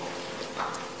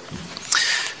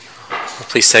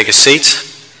Please take a seat.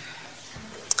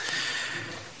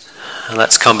 And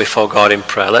let's come before God in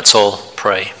prayer. Let's all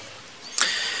pray.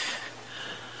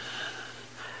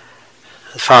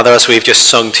 Father, as we've just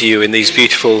sung to you in these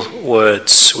beautiful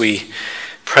words, we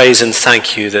praise and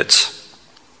thank you that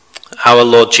our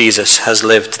Lord Jesus has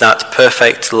lived that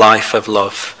perfect life of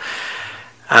love,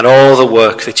 and all the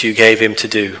work that you gave him to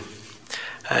do,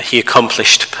 he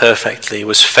accomplished perfectly,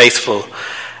 was faithful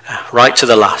right to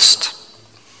the last,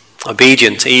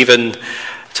 obedient even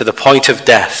to the point of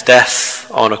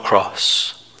death on a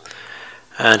cross.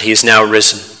 And he is now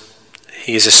risen.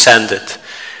 He is ascended,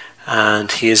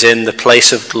 and he is in the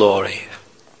place of glory.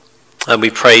 And we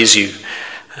praise you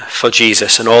for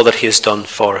Jesus and all that he has done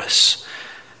for us.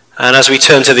 And as we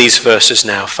turn to these verses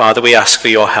now, Father, we ask for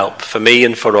your help, for me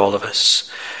and for all of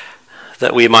us,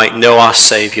 that we might know our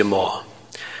Saviour more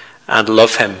and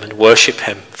love him and worship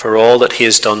him for all that he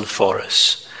has done for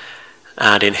us.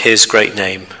 And in his great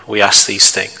name we ask these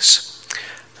things.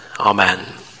 Amen.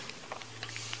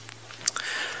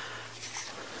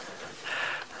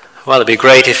 Well, it'd be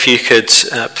great if you could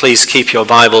please keep your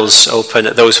Bibles open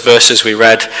at those verses we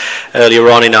read earlier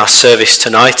on in our service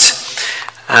tonight.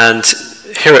 And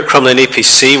here at Crumlin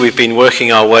EPC, we've been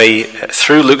working our way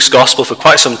through Luke's Gospel for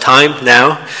quite some time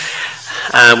now.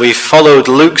 And we've followed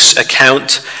Luke's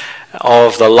account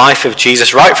of the life of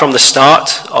Jesus right from the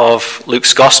start of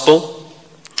Luke's Gospel,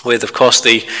 with, of course,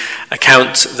 the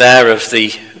account there of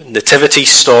the nativity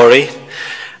story.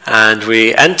 And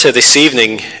we enter this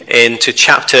evening into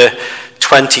chapter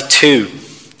 22.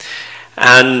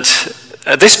 And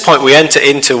at this point we enter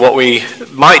into what we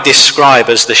might describe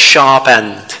as the sharp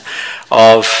end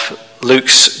of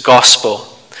Luke's Gospel.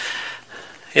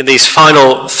 In these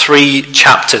final three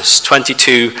chapters,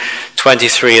 22,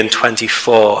 23 and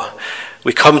 24,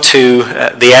 we come to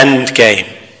the end game.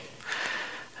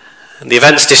 And the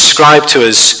events described to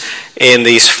us in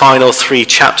these final three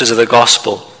chapters of the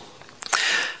Gospel,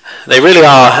 they really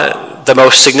are the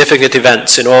most significant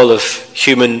events in all of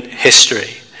human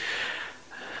history.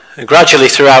 And gradually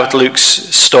throughout Luke's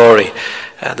story,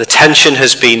 the tension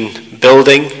has been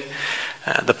building,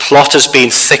 the plot has been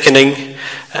thickening,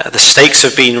 the stakes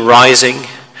have been rising,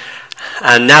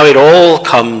 and now it all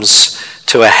comes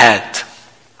to a head.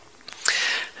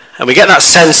 And we get that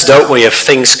sense, don't we, of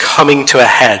things coming to a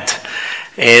head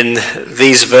in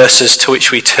these verses to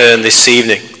which we turn this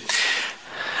evening.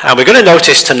 And we're going to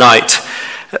notice tonight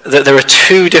that there are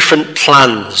two different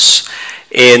plans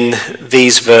in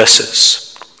these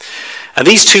verses. And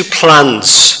these two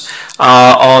plans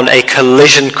are on a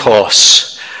collision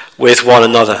course with one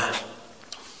another.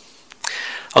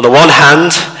 On the one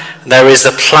hand, there is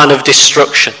the plan of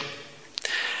destruction.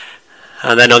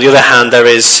 And then on the other hand, there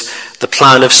is the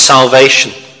plan of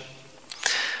salvation.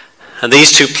 And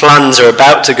these two plans are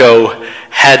about to go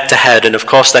head to head. And of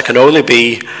course, there can only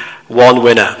be one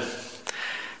winner.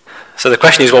 So the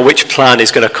question is, well, which plan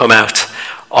is going to come out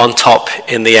on top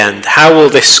in the end? How will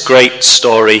this great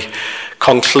story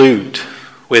conclude?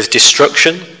 With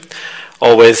destruction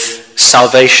or with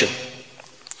salvation?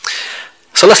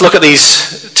 So let's look at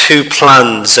these two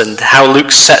plans and how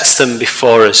Luke sets them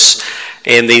before us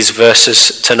in these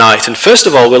verses tonight. And first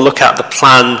of all, we'll look at the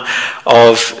plan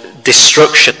of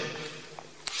destruction.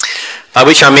 By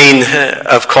which I mean,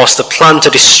 of course, the plan to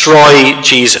destroy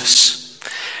Jesus.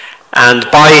 And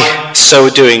by so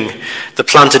doing, the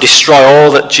plan to destroy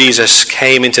all that Jesus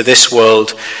came into this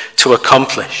world to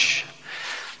accomplish.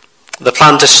 The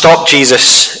plan to stop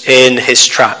Jesus in his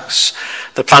tracks.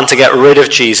 The plan to get rid of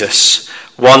Jesus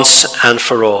once and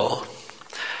for all.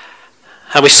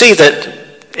 And we see that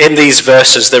in these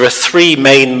verses there are three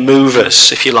main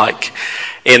movers, if you like,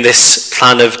 in this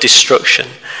plan of destruction.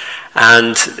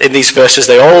 And in these verses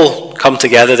they all come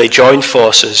together, they join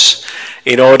forces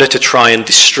in order to try and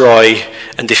destroy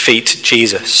and defeat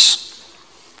Jesus.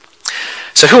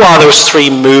 So who are those three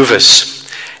movers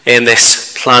in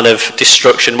this plan of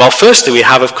destruction? Well, firstly we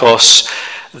have, of course,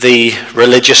 the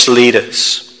religious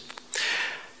leaders.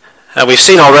 And we've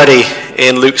seen already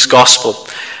in Luke's Gospel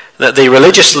that the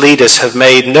religious leaders have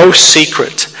made no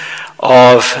secret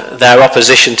of their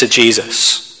opposition to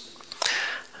Jesus.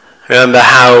 Remember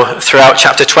how throughout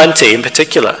chapter 20 in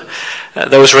particular,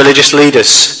 those religious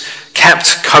leaders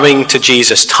kept coming to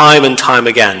Jesus time and time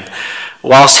again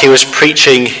whilst he was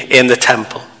preaching in the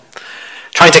temple,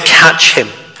 trying to catch him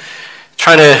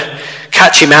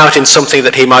out in something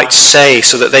that he might say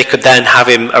so that they could then have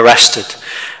him arrested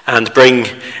and bring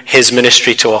his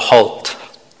ministry to a halt.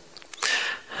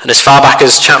 And as far back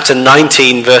as chapter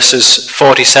 19, verses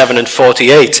 47 and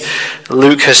 48,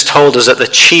 Luke has told us that the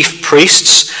chief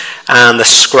priests and the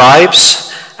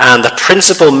scribes and the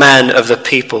principal men of the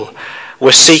people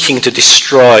were seeking to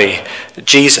destroy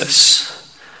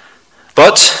Jesus.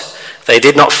 But they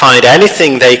did not find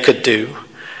anything they could do,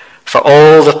 for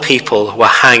all the people were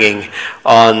hanging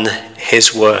on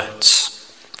his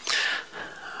words.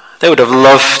 They would have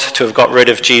loved to have got rid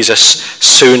of Jesus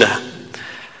sooner.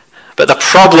 But the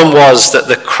problem was that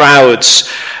the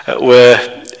crowds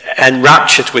were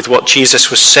enraptured with what Jesus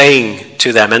was saying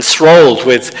to them, enthralled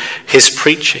with his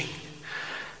preaching.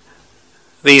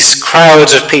 These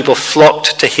crowds of people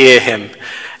flocked to hear him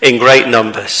in great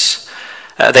numbers.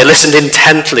 They listened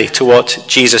intently to what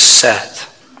Jesus said.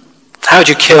 How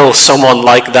do you kill someone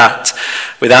like that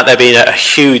without there being a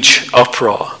huge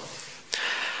uproar?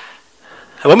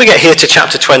 And when we get here to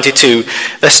chapter 22,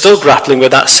 they're still grappling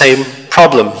with that same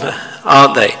problem,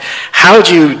 aren't they? How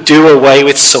do you do away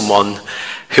with someone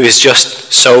who is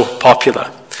just so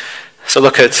popular? So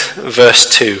look at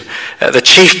verse 2. The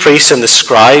chief priests and the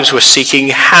scribes were seeking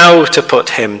how to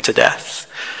put him to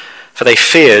death, for they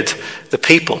feared the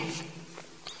people.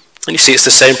 And you see, it's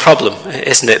the same problem,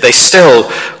 isn't it? They still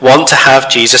want to have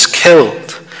Jesus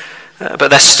killed, but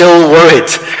they're still worried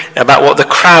about what the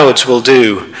crowds will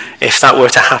do if that were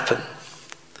to happen.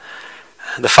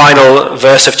 The final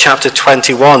verse of chapter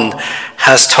 21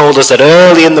 has told us that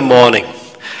early in the morning,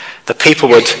 the people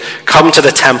would come to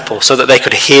the temple so that they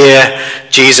could hear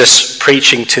Jesus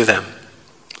preaching to them.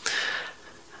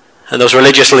 And those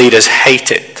religious leaders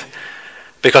hate it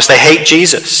because they hate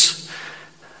Jesus.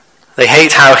 They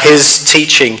hate how his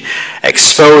teaching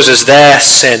exposes their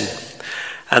sin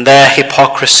and their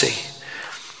hypocrisy.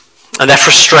 And they're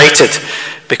frustrated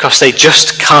because they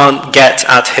just can't get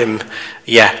at him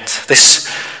yet.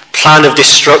 This plan of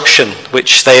destruction,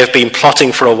 which they have been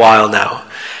plotting for a while now,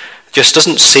 just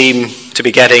doesn't seem to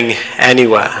be getting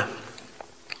anywhere.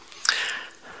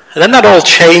 And then that all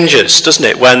changes, doesn't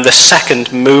it, when the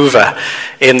second mover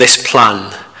in this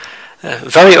plan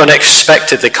very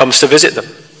unexpectedly comes to visit them.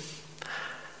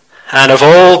 And of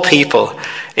all people,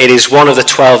 it is one of the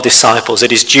 12 disciples.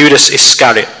 It is Judas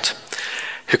Iscariot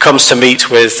who comes to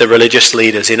meet with the religious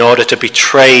leaders in order to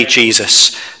betray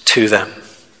Jesus to them.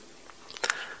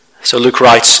 So Luke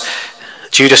writes,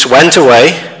 Judas went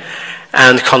away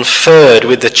and conferred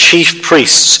with the chief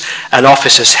priests and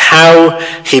officers how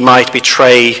he might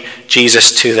betray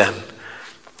Jesus to them.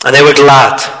 And they were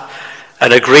glad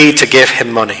and agreed to give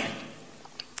him money.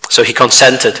 So he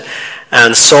consented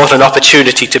and sought an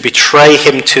opportunity to betray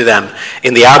him to them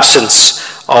in the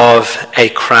absence of a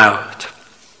crowd.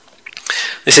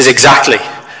 This is exactly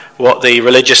what the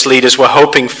religious leaders were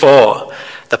hoping for.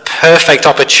 The perfect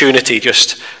opportunity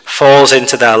just falls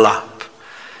into their lap.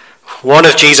 One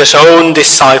of Jesus' own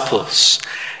disciples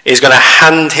is going to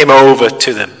hand him over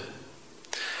to them.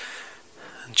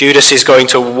 Judas is going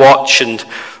to watch and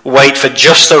wait for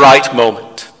just the right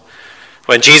moment.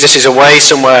 When Jesus is away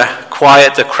somewhere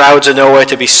quiet, the crowds are nowhere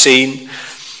to be seen,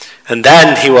 and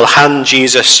then he will hand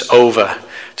Jesus over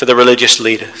to the religious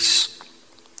leaders.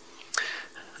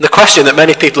 The question that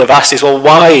many people have asked is, well,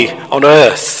 why on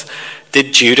earth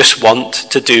did Judas want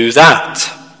to do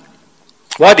that?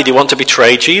 Why did he want to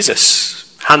betray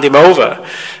Jesus, hand him over,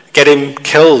 get him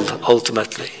killed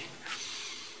ultimately?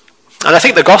 And I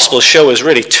think the Gospels show us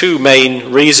really two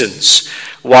main reasons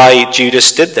why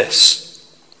Judas did this.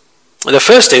 The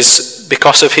first is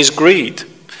because of his greed.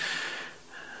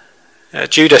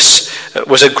 Judas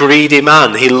was a greedy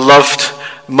man. He loved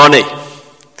money.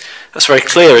 That's very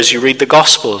clear as you read the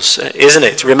Gospels, isn't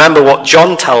it? Remember what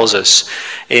John tells us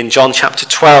in John chapter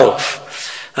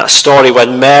 12. That story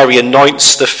when Mary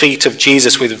anoints the feet of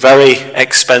Jesus with very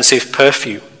expensive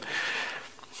perfume.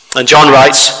 And John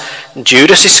writes,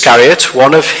 Judas Iscariot,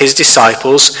 one of his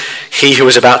disciples, he who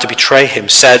was about to betray him,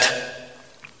 said,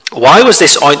 "Why was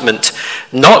this ointment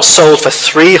not sold for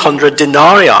 300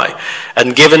 denarii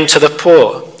and given to the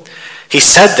poor?" He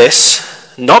said this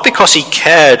not because he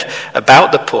cared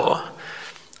about the poor,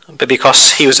 but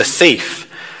because he was a thief,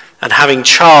 and having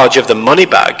charge of the money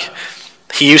bag,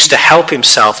 he used to help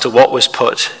himself to what was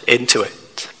put into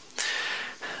it.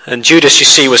 And Judas, you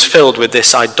see, was filled with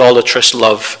this idolatrous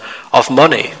love of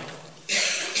money.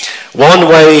 One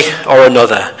way or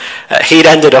another, he'd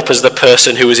ended up as the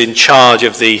person who was in charge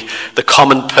of the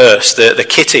common purse, the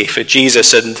kitty for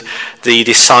Jesus and the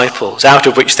disciples, out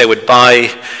of which they would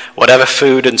buy whatever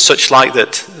food and such like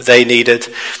that they needed.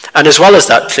 And as well as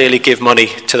that, clearly give money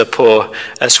to the poor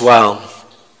as well.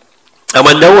 And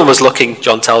when no one was looking,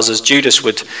 John tells us, Judas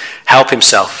would help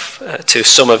himself to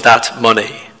some of that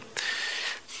money.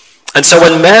 And so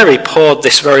when Mary poured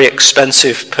this very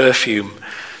expensive perfume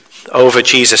over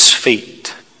Jesus'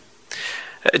 feet,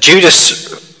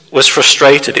 Judas was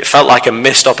frustrated. It felt like a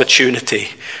missed opportunity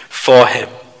for him.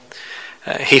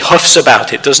 He huffs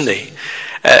about it, doesn't he?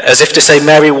 As if to say,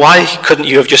 Mary, why couldn't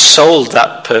you have just sold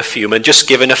that perfume and just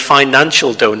given a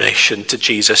financial donation to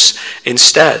Jesus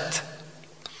instead?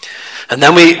 And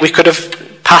then we could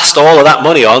have passed all of that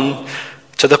money on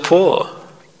to the poor.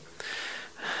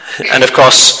 And of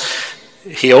course,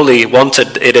 he only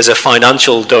wanted it as a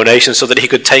financial donation so that he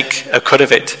could take a cut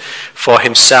of it for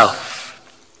himself.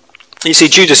 You see,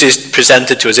 Judas is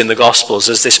presented to us in the Gospels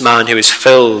as this man who is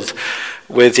filled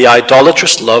with the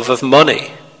idolatrous love of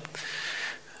money.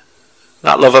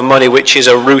 That love of money which is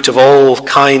a root of all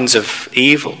kinds of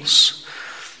evils.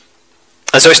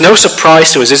 And so it's no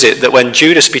surprise to us, is it, that when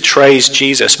Judas betrays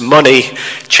Jesus, money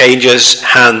changes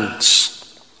hands.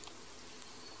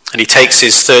 And he takes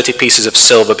his 30 pieces of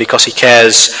silver because he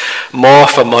cares more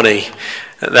for money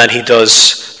than he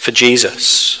does for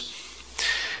Jesus.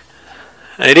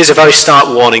 And it is a very stark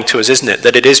warning to us, isn't it,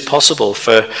 that it is possible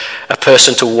for a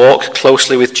person to walk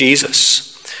closely with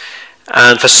Jesus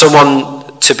and for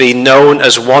someone to be known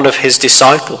as one of his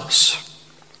disciples,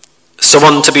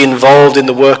 someone to be involved in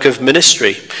the work of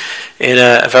ministry in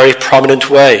a very prominent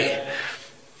way,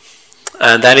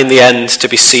 and then in the end to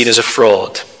be seen as a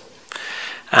fraud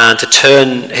and to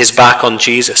turn his back on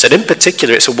Jesus. And in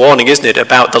particular, it's a warning, isn't it,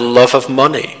 about the love of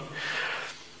money.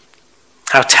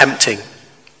 How tempting,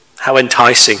 how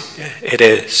enticing it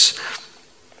is.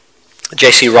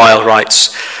 J.C. Ryle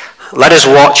writes, "Let us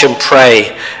watch and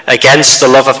pray against the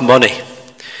love of money.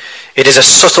 It is a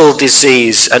subtle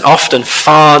disease and often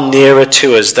far nearer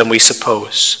to us than we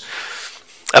suppose.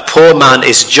 A poor man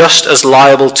is just as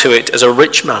liable to it as a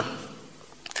rich man.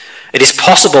 It is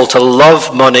possible to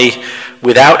love money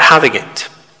without having it,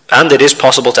 and it is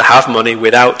possible to have money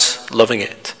without loving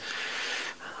it.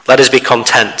 Let us be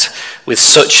content with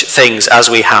such things as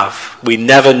we have. We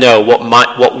never know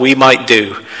what we might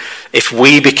do if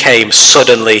we became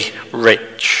suddenly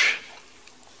rich."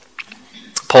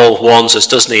 Paul warns us,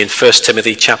 doesn't he, in 1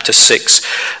 Timothy chapter 6,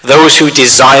 "Those who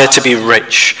desire to be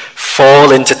rich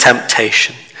fall into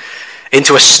temptation,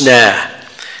 into a snare,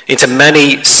 into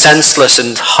many senseless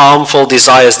and harmful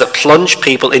desires that plunge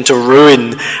people into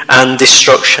ruin and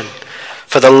destruction.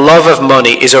 For the love of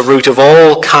money is a root of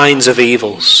all kinds of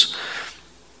evils.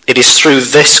 It is through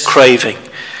this craving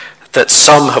that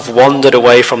some have wandered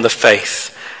away from the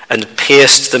faith and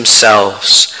pierced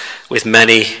themselves with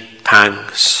many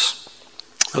pangs."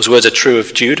 Those words are true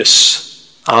of Judas,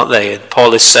 aren't they? And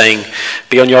Paul is saying,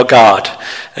 be on your guard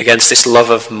against this love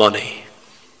of money.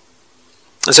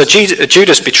 And so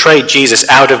Judas betrayed Jesus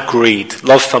out of greed,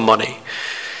 love for money.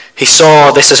 He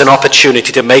saw this as an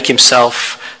opportunity to make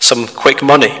himself some quick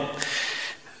money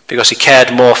because he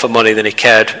cared more for money than he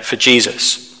cared for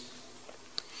Jesus.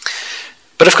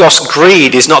 But of course,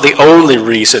 greed is not the only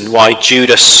reason why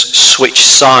Judas switched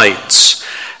sides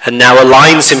and now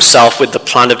aligns himself with the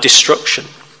plan of destruction.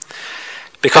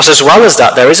 Because as well as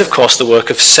that, there is, of course, the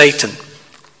work of Satan.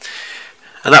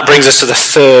 And that brings us to the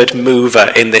third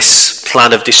mover in this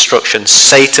plan of destruction,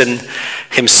 Satan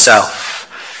himself.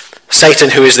 Satan,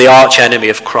 who is the arch enemy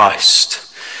of Christ.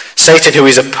 Satan, who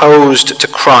is opposed to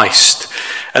Christ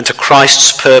and to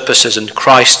Christ's purposes and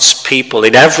Christ's people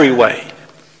in every way.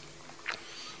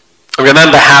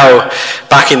 Remember how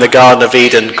back in the Garden of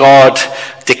Eden, God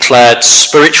declared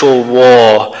spiritual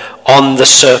war on the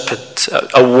serpent,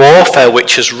 a warfare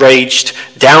which has raged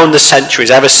down the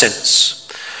centuries ever since.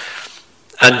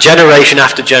 And generation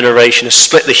after generation has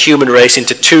split the human race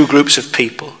into two groups of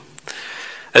people,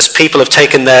 as people have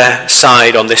taken their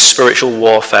side on this spiritual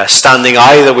warfare, standing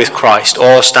either with Christ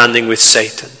or standing with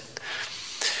Satan.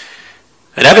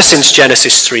 And ever since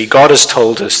Genesis 3, God has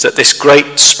told us that this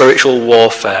great spiritual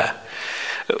warfare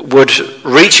would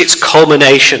reach its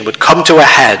culmination, would come to a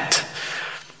head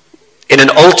in an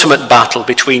ultimate battle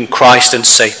between Christ and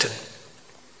Satan,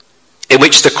 in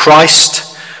which the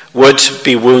Christ would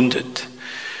be wounded,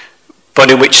 but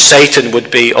in which Satan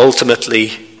would be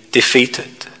ultimately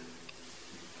defeated.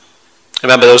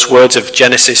 Remember those words of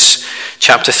Genesis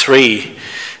chapter 3.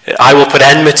 "I will put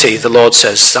enmity," the Lord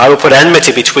says, "I will put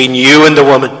enmity between you and the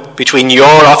woman, between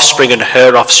your offspring and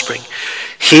her offspring.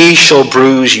 He shall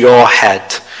bruise your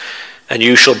head, and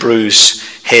you shall bruise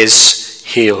his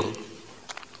heel."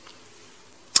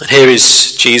 And here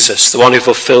is Jesus, the one who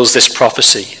fulfills this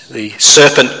prophecy, the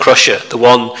serpent crusher, the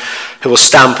one who will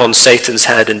stamp on Satan's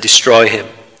head and destroy him.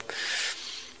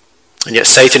 And yet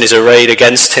Satan is arrayed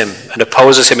against him and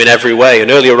opposes him in every way.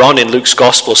 And earlier on in Luke's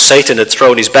gospel, Satan had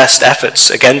thrown his best efforts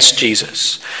against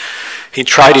Jesus. He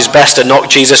tried his best to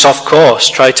knock Jesus off course,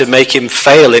 tried to make him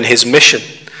fail in his mission.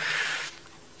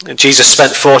 Jesus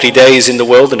spent 40 days in the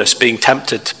wilderness being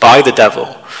tempted by the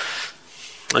devil.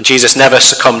 And Jesus never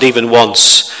succumbed even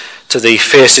once to the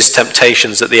fiercest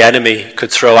temptations that the enemy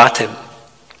could throw at him.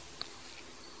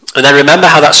 And then remember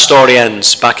how that story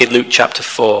ends back in Luke chapter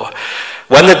 4.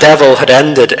 When the devil had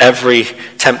ended every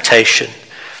temptation,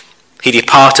 he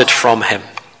departed from him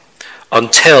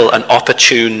until an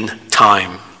opportune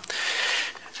time.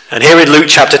 And here in Luke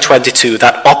chapter 22,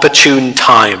 that opportune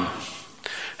time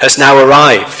has now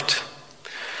arrived.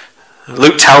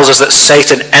 Luke tells us that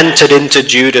Satan entered into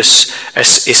Judas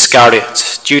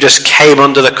Iscariot. Judas came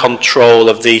under the control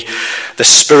of the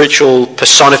spiritual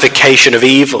personification of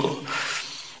evil.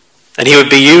 And he would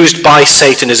be used by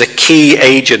Satan as a key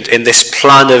agent in this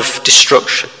plan of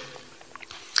destruction.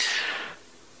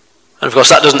 And of course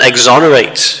that doesn't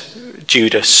exonerate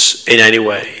Judas in any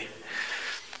way.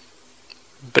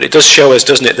 But it does show us,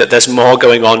 doesn't it, that there's more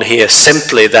going on here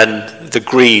simply than the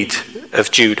greed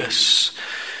of Judas.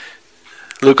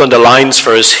 Luke underlines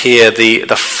for us here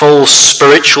the full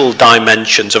spiritual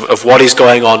dimensions of what is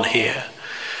going on here.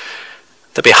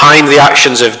 That behind the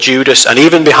actions of Judas and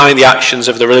even behind the actions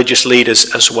of the religious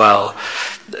leaders as well,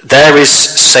 there is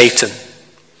Satan.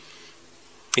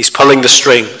 He's pulling the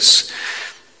strings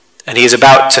and he is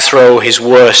about to throw his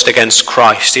worst against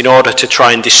Christ in order to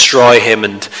try and destroy him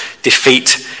and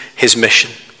defeat his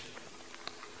mission.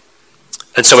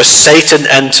 And so as Satan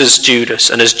enters Judas,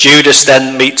 and as Judas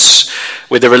then meets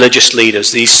with the religious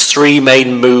leaders, these three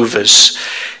main movers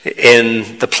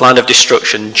in the plan of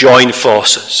destruction join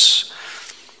forces.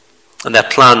 And their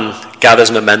plan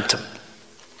gathers momentum.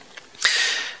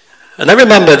 And then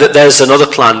remember that there's another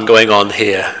plan going on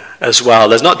here as well.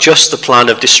 There's not just the plan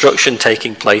of destruction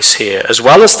taking place here. As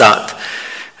well as that,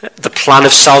 the plan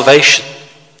of salvation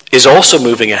is also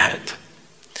moving ahead.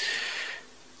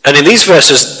 And in these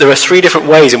verses, there are three different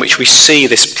ways in which we see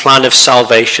this plan of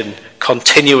salvation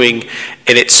continuing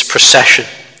in its procession.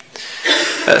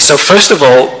 So first of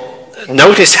all,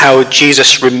 notice how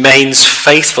Jesus remains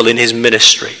faithful in his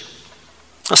ministry.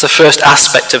 That's the first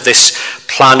aspect of this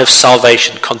plan of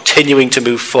salvation, continuing to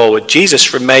move forward.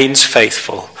 Jesus remains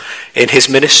faithful in his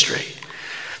ministry.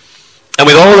 And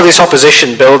with all of this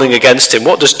opposition building against him,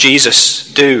 what does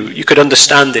Jesus do? You could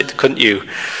understand it, couldn't you?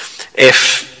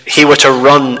 If he were to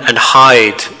run and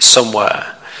hide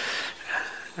somewhere,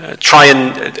 try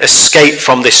and escape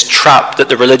from this trap that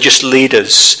the religious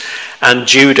leaders and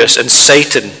Judas and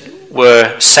Satan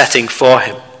were setting for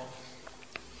him.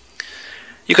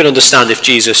 You can understand if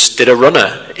Jesus did a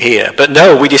runner here. But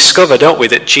no, we discover, don't we,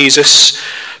 that Jesus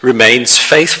remains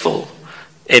faithful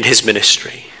in his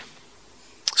ministry.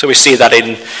 So we see that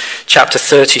in chapter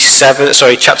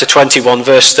 21,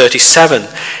 verse 37.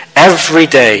 Every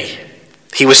day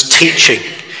he was teaching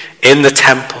in the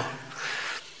temple.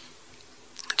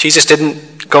 Jesus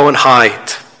didn't go and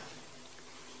hide.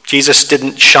 Jesus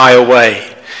didn't shy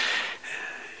away.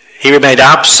 He remained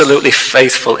absolutely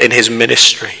faithful in his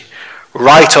ministry,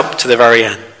 right up to the very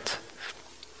end.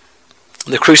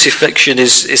 The crucifixion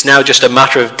is now just a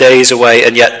matter of days away,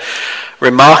 and yet,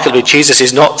 remarkably, Jesus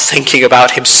is not thinking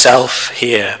about himself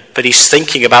here, but he's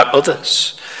thinking about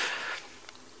others.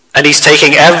 And he's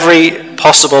taking every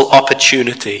possible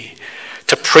opportunity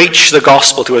to preach the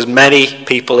gospel to as many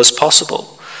people as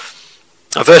possible.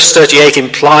 Now, verse 38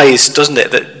 implies, doesn't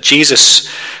it, that Jesus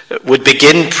would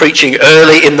begin preaching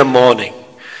early in the morning.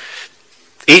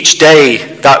 Each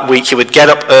day that week he would get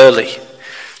up early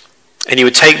and he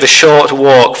would take the short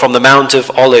walk from the Mount of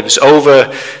Olives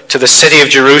over to the city of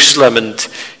Jerusalem, and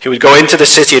he would go into the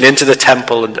city and into the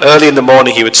temple, and early in the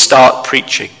morning he would start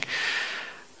preaching.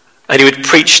 And he would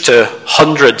preach to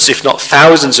hundreds, if not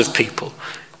thousands of people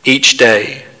each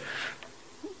day.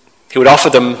 He would offer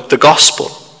them the gospel.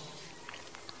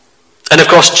 And of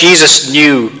course Jesus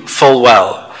knew full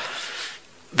well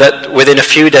that within a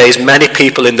few days, many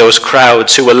people in those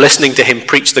crowds who were listening to him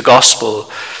preach the gospel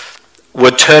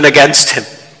would turn against him.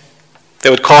 They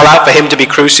would call out for him to be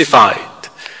crucified.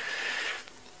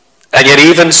 And yet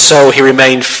even so, he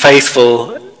remained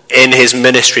faithful in his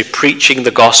ministry, preaching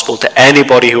the gospel to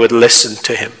anybody who would listen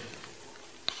to him.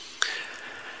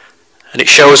 And it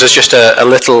shows us just a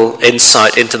little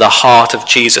insight into the heart of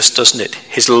Jesus, doesn't it?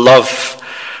 His love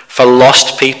for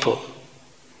lost people.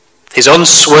 His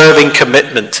unswerving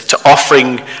commitment to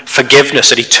offering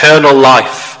forgiveness and eternal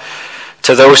life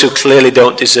to those who clearly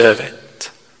don't deserve it.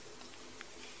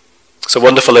 It's a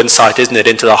wonderful insight, isn't it,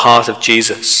 into the heart of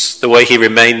Jesus, the way he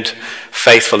remained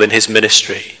faithful in his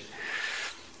ministry.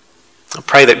 I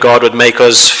pray that God would make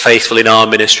us faithful in our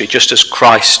ministry, just as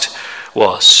Christ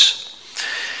was.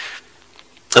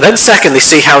 And then secondly,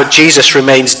 see how Jesus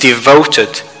remains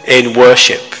devoted in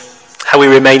worship. how he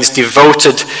remains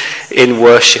devoted in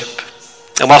worship.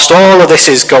 And whilst all of this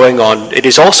is going on, it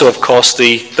is also, of course,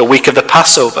 the week of the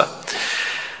Passover.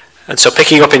 And so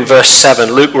picking up in verse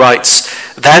 7, Luke writes,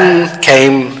 "Then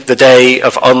came the day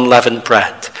of unleavened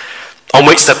bread, on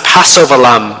which the Passover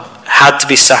lamb had to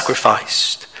be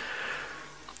sacrificed.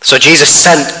 So Jesus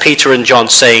sent Peter and John,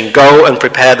 saying, 'Go and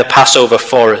prepare the Passover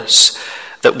for us,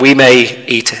 that we may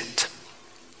eat it.'"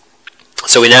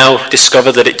 So we now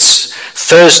discover that it's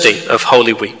Thursday of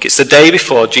Holy Week. It's the day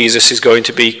before Jesus is going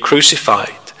to be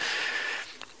crucified.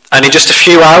 And in just a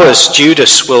few hours,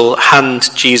 Judas will hand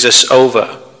Jesus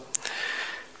over.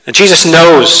 And Jesus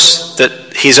knows that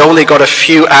he's only got a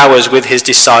few hours with his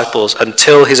disciples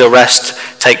until his arrest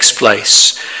takes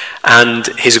place. And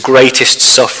his greatest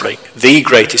suffering, the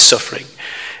greatest suffering,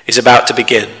 is about to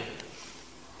begin.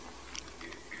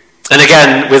 And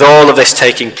again, with all of this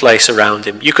taking place around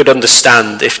him, you could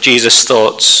understand if Jesus'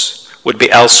 thoughts would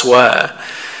be elsewhere.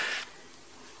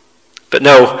 But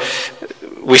no,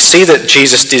 we see that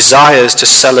Jesus desires to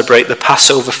celebrate the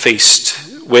Passover feast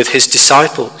with his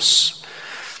disciples.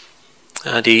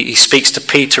 And he speaks to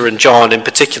Peter and John in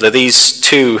particular, these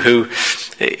two who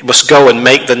must go and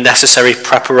make the necessary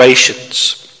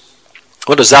preparations.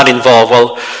 What does that involve?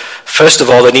 Well, first of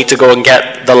all, they need to go and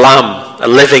get the lamb, a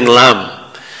living lamb.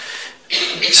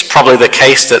 It's probably the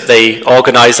case that they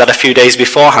organize that a few days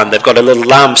beforehand. They've got a little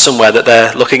lamb somewhere that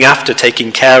they're looking after,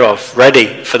 taking care of,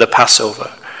 ready for the Passover.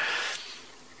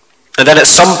 And then at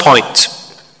some point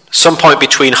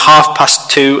between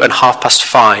 2:30 and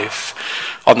 5:30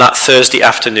 on that Thursday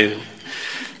afternoon,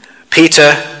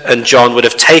 Peter and John would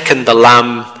have taken the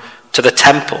lamb to the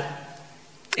temple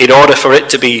in order for it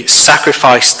to be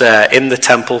sacrificed there in the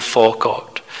temple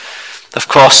forecourt. Of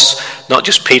course, not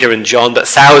just Peter and John, but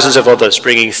thousands of others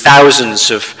bringing thousands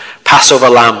of Passover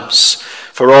lambs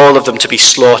for all of them to be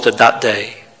slaughtered that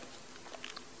day.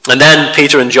 And then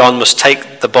Peter and John must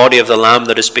take the body of the lamb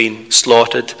that has been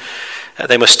slaughtered.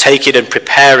 They must take it and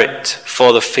prepare it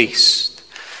for the feast.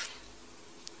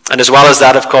 And as well as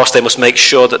that, of course, they must make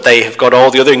sure that they have got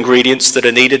all the other ingredients that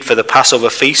are needed for the Passover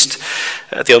feast,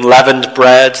 the unleavened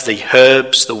bread, the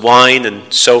herbs, the wine,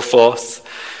 and so forth.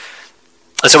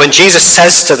 And so when Jesus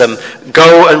says to them,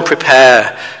 "Go and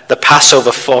prepare the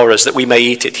Passover for us that we may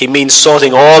eat it," he means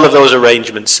sorting all of those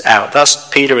arrangements out. That's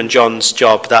Peter and John's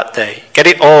job that day. Get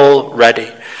it all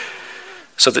ready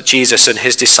so that Jesus and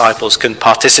his disciples can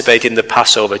participate in the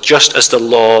Passover just as the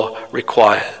law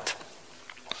required.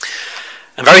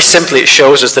 And very simply, it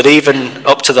shows us that even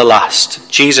up to the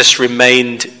last, Jesus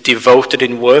remained devoted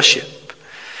in worship.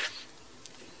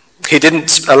 He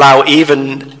didn't allow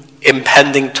even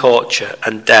impending torture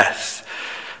and death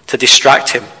to distract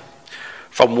him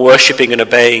from worshipping and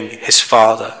obeying his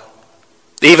Father.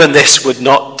 Even this would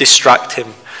not distract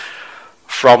him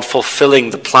from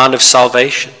fulfilling the plan of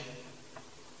salvation.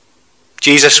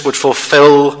 Jesus would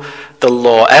fulfill the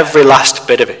law, every last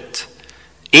bit of it,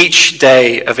 each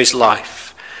day of his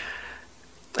life.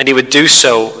 And he would do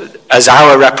so as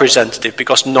our representative,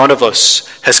 because none of us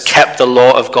has kept the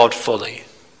law of God fully.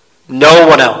 No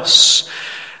one else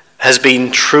has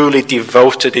been truly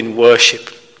devoted in worship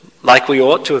like we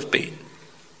ought to have been.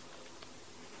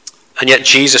 And yet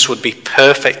Jesus would be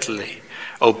perfectly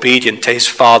obedient to his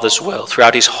Father's will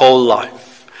throughout his whole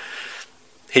life.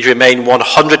 He'd remain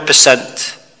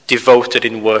 100% devoted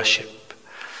in worship.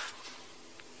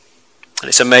 And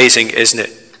it's amazing, isn't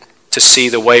it, to see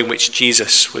the way in which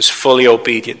Jesus was fully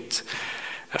obedient,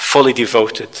 fully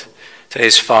devoted to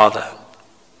his Father.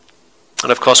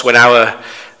 And of course, when our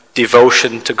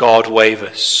devotion to God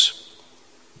wavers,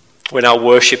 when our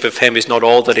worship of him is not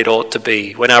all that it ought to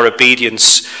be, when our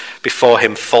obedience before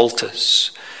him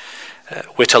falters,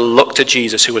 we're to look to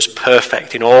Jesus, who was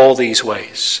perfect in all these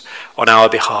ways on our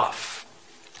behalf.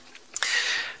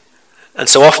 And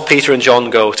so off Peter and John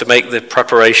go to make the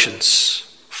preparations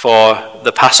for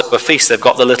the Passover feast. They've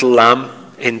got the little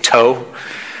lamb in tow.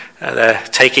 They're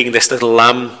taking this little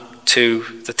lamb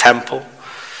to the temple.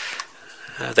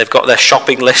 They've got their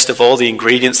shopping list of all the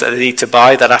ingredients that they need to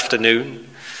buy that afternoon.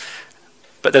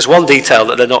 But there's one detail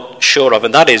that they're not sure of,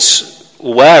 and that is,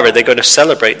 where are they going to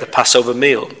celebrate the Passover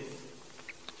meal?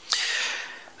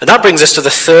 And that brings us to the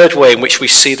third way in which we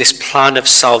see this plan of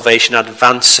salvation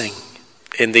advancing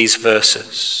in these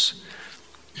verses.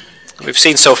 We've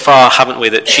seen so far, haven't we,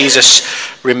 that Jesus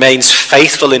remains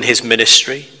faithful in his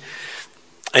ministry,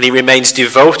 and he remains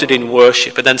devoted in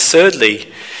worship. And then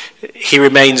thirdly, he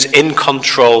remains in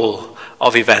control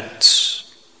of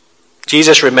events.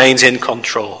 Jesus remains in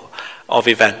control of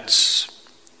events.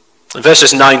 And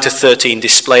verses 9 to 13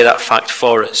 display that fact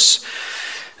for us.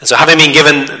 And so having been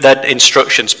given that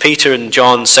instructions, Peter and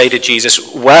John say to Jesus,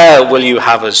 "Where will you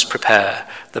have us prepare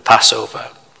the Passover?"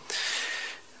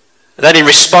 And then in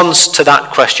response to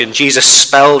that question, Jesus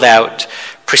spelled out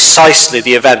precisely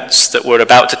the events that were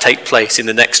about to take place in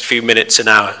the next few minutes and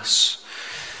hours.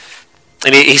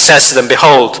 And he says to them,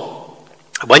 "Behold,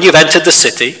 when you've entered the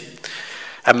city,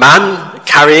 a man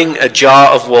carrying a jar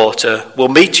of water will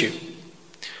meet you.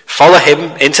 Follow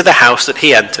him into the house that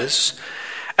he enters,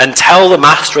 and tell the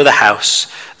master of the house,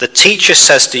 'The teacher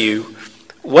says to you,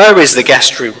 where is the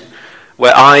guest room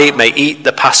where I may eat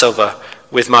the Passover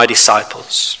with my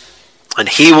disciples?' And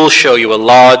he will show you a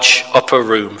large upper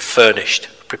room furnished.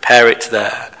 Prepare it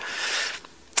there."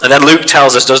 And then Luke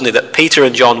tells us, doesn't he, that Peter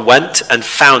and John went and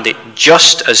found it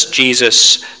just as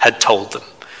Jesus had told them.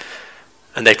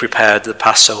 And they prepared the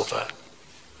Passover.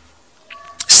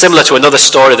 Similar to another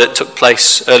story that took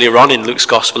place earlier on in Luke's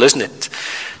Gospel, isn't it?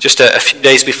 Just a few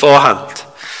days beforehand.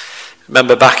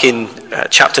 Remember back in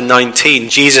chapter 19,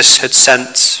 Jesus had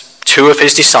sent two of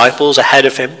his disciples ahead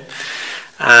of him.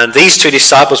 And these two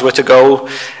disciples were to go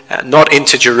not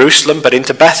into Jerusalem, but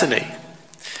into Bethany.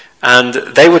 And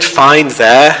they would find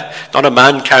there, not a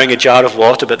man carrying a jar of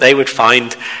water, but they would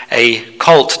find a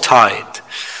colt tied.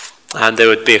 And there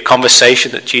would be a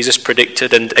conversation that Jesus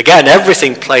predicted. And again,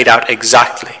 everything played out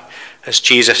exactly as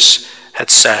Jesus had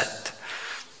said.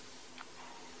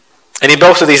 And in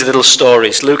both of these little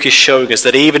stories, Luke is showing us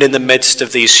that even in the midst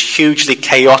of these hugely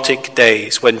chaotic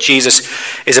days, when Jesus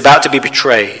is about to be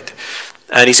betrayed,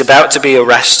 and he's about to be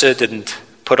arrested and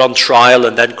put on trial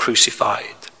and then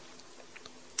crucified,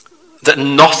 that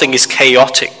nothing is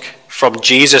chaotic from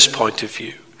Jesus' point of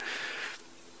view.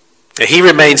 He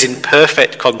remains in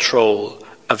perfect control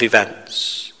of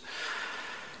events.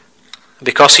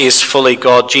 Because he is fully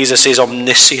God, Jesus is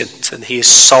omniscient and he is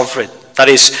sovereign. That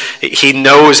is, he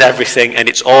knows everything and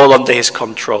it's all under his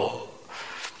control.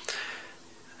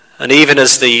 And even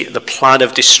as the plan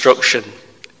of destruction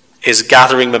is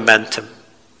gathering momentum,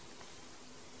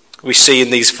 we see in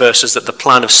these verses that the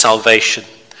plan of salvation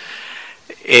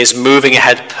is moving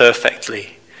ahead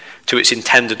perfectly to its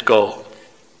intended goal.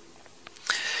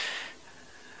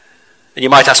 And you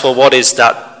might ask, well, what is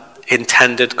that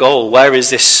intended goal? Where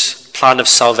is this plan of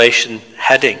salvation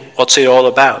heading? What's it all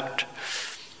about?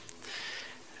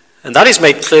 And that is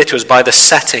made clear to us by the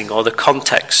setting or the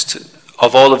context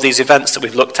of all of these events that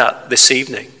we've looked at this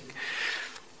evening.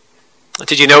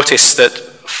 Did you notice that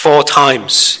 4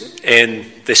 times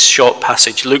in this short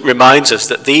passage, Luke reminds us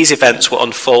that these events were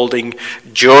unfolding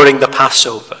during the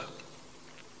Passover?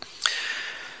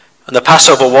 And the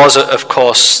Passover was, of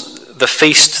course, the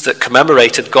feast that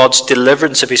commemorated God's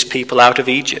deliverance of his people out of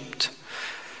Egypt.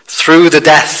 Through the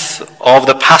death of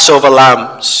the Passover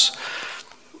lambs,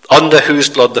 under whose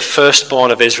blood the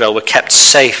firstborn of Israel were kept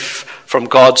safe from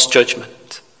God's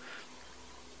judgment.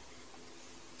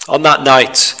 On that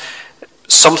night,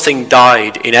 something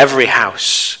died in every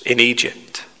house in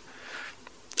Egypt.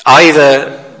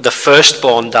 Either the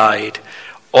firstborn died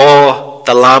or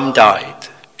the lamb died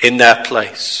in their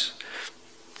place.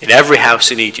 In every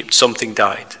house in Egypt, something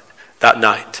died that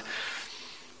night.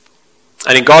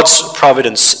 And in God's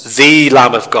providence, the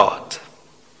Lamb of God,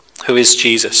 who is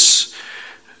Jesus,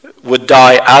 would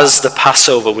die as the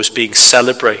Passover was being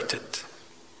celebrated.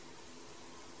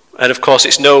 And of course,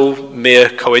 it's no mere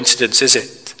coincidence, is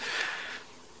it?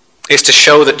 It's to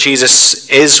show that Jesus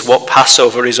is what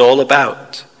Passover is all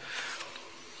about.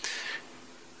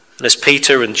 And as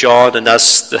Peter and John and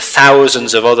as the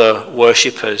thousands of other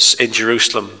worshippers in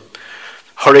Jerusalem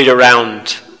hurried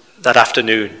around that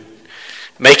afternoon,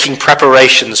 making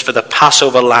preparations for the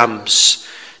Passover lambs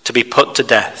to be put to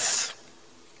death,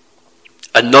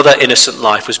 another innocent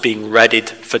life was being readied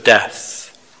for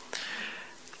death.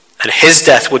 And his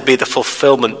death would be the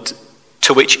fulfillment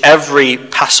to which every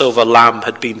Passover lamb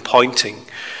had been pointing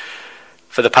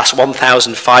for the past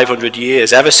 1,500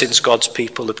 years, ever since God's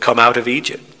people had come out of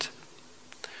Egypt.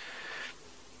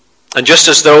 And just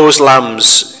as those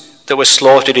lambs that were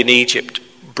slaughtered in Egypt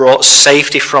brought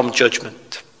safety from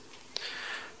judgment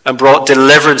and brought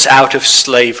deliverance out of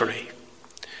slavery,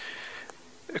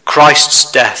 Christ's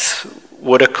death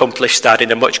would accomplish that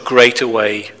in a much greater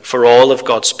way for all of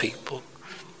God's people.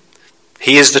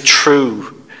 He is the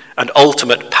true and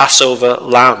ultimate Passover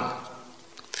lamb.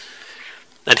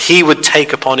 And he would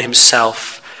take upon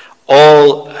himself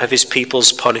all of his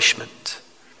people's punishment.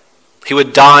 He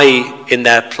would die in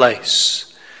their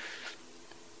place.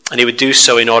 And he would do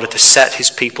so in order to set his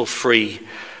people free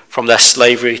from their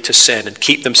slavery to sin and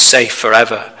keep them safe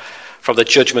forever from the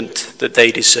judgment that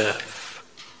they deserve.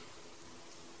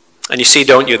 And you see,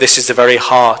 don't you, this is the very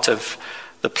heart of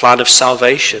the plan of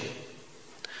salvation.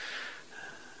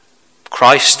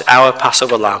 Christ, our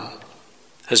Passover lamb,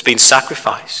 has been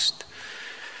sacrificed.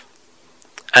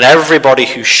 And everybody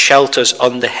who shelters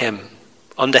under him,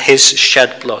 under his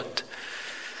shed blood,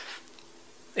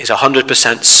 is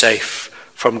 100% safe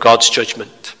from God's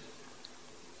judgment,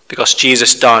 because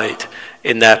Jesus died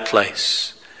in their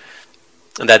place,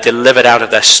 and they're delivered out of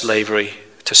their slavery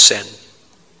to sin.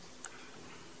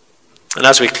 And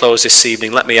as we close this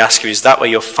evening, let me ask you, is that where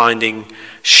you're finding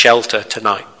shelter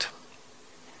tonight?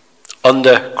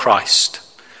 Under Christ,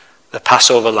 the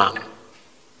Passover lamb,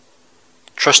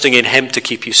 trusting in him to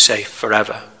keep you safe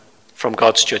forever from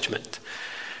God's judgment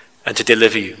and to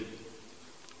deliver you.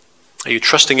 Are you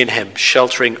trusting in him,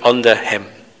 sheltering under him,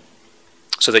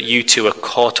 so that you too are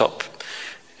caught up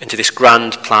into this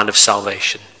grand plan of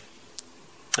salvation?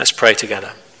 Let's pray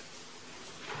together.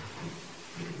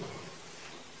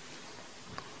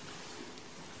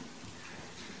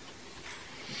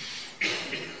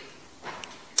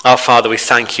 Our Father, we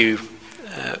thank you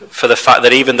for the fact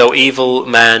that even though evil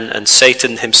men and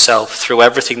Satan himself threw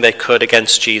everything they could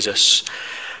against Jesus,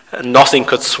 nothing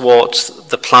could thwart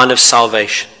the plan of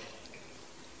salvation.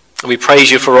 And we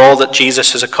praise you for all that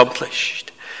Jesus has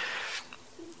accomplished.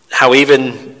 How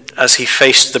even as he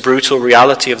faced the brutal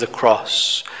reality of the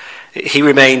cross, he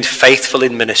remained faithful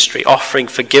in ministry, offering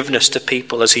forgiveness to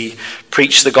people as he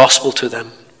preached the gospel to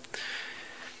them.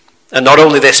 And not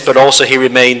only this, but also he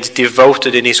remained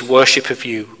devoted in his worship of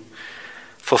you,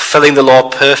 fulfilling the law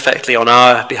perfectly on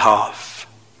our behalf.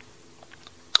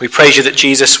 We praise you that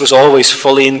Jesus was always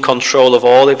fully in control of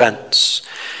all events,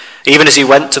 even as he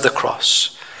went to the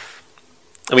cross.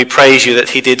 And we praise you that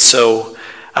he did so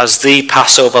as the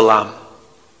Passover lamb,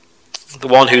 the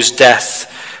one whose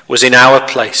death was in our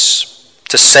place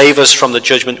to save us from the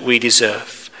judgment we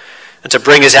deserve and to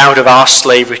bring us out of our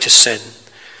slavery to sin,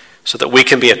 so that we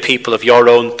can be a people of your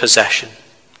own possession.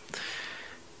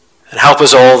 And help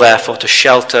us all, therefore, to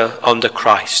shelter under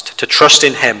Christ, to trust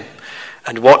in him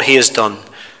and what he has done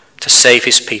to save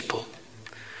his people.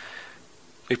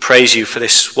 We praise you for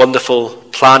this wonderful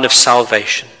plan of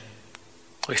salvation.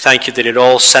 We thank you that it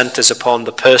all centers upon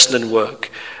the person and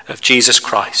work of Jesus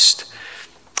Christ.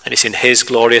 And it's in his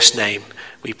glorious name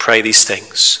we pray these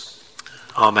things.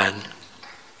 Amen.